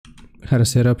how to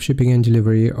set up shipping and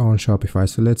delivery on Shopify.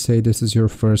 So let's say this is your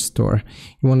first store.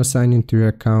 You want to sign into your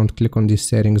account, click on the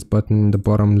settings button in the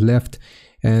bottom left,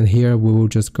 and here we will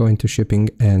just go into shipping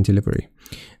and delivery.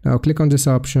 Now click on this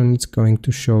option. It's going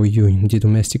to show you the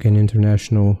domestic and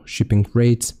international shipping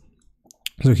rates.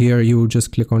 So here you will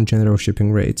just click on general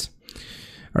shipping rates.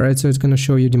 All right, so it's going to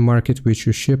show you the market which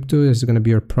you ship to. This is going to be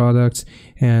your products,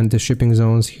 and the shipping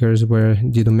zones. Here's where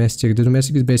the domestic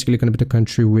is basically going to be the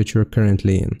country which you're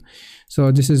currently in. So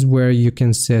this is where you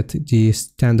can set the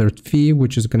standard fee,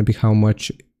 which is going to be how much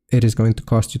it is going to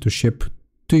cost you to ship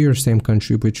to your same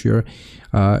country which you're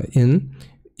in.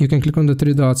 You can click on the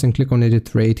three dots and click on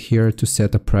edit rate here to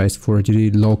set a price for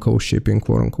the local shipping,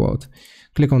 quote unquote.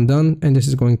 Click on done, and this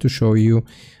is going to show you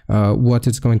what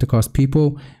it's going to cost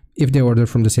people if they order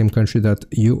from the same country that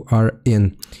you are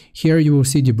in. Here you will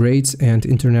see the rates and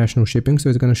international shipping. So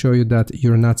it's going to show you that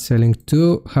you're not selling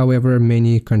to however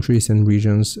many countries and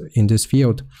regions in this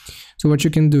field. So what you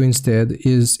can do instead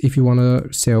is, if you want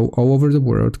to sell all over the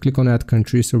world, click on add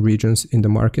countries or regions in the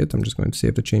market. I'm just going to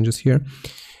save the changes here.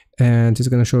 And it's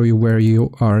going to show you where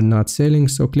you are not selling.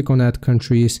 So click on add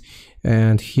countries,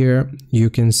 and here you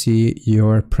can see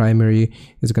your primary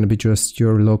is going to be just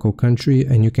your local country,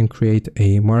 and you can create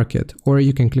a market, or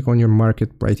you can click on your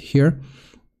market right here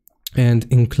and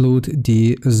include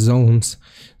the zones.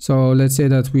 So let's say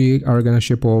that we are going to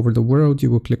ship all over the world.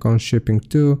 You will click on shipping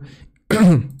to,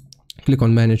 click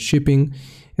on manage shipping,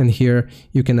 and here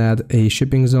you can add a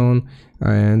shipping zone,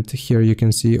 and here you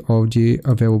can see all the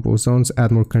available zones.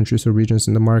 Add more countries or regions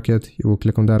in the market. You will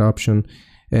click on that option,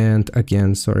 and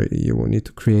again, sorry, you will need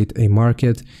to create a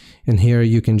market, and here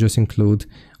you can just include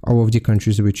all of the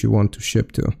countries which you want to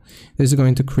ship to. This is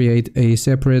going to create a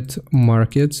separate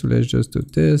market. So let's just do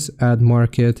this, add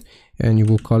market, and you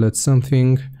will call it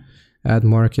something, add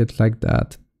market, like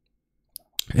that.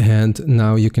 And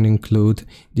now you can include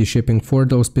the shipping for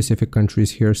those specific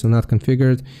countries here. So not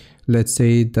configured. Let's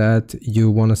say that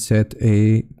you want to set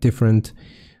a different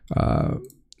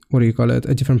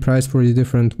a different price for the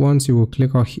different ones. You will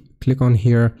click on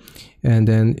here, and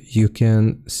then you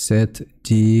can set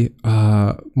the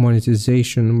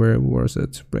monetization. Where was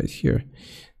it? Right here.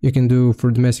 You can do for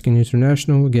domestic and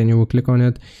international. Again, you will click on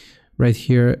it right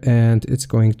here, and it's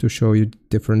going to show you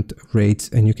different rates,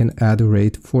 and you can add a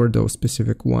rate for those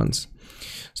specific ones.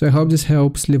 So I hope this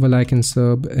helps. Leave a like and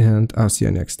sub, and I'll see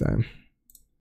you next time.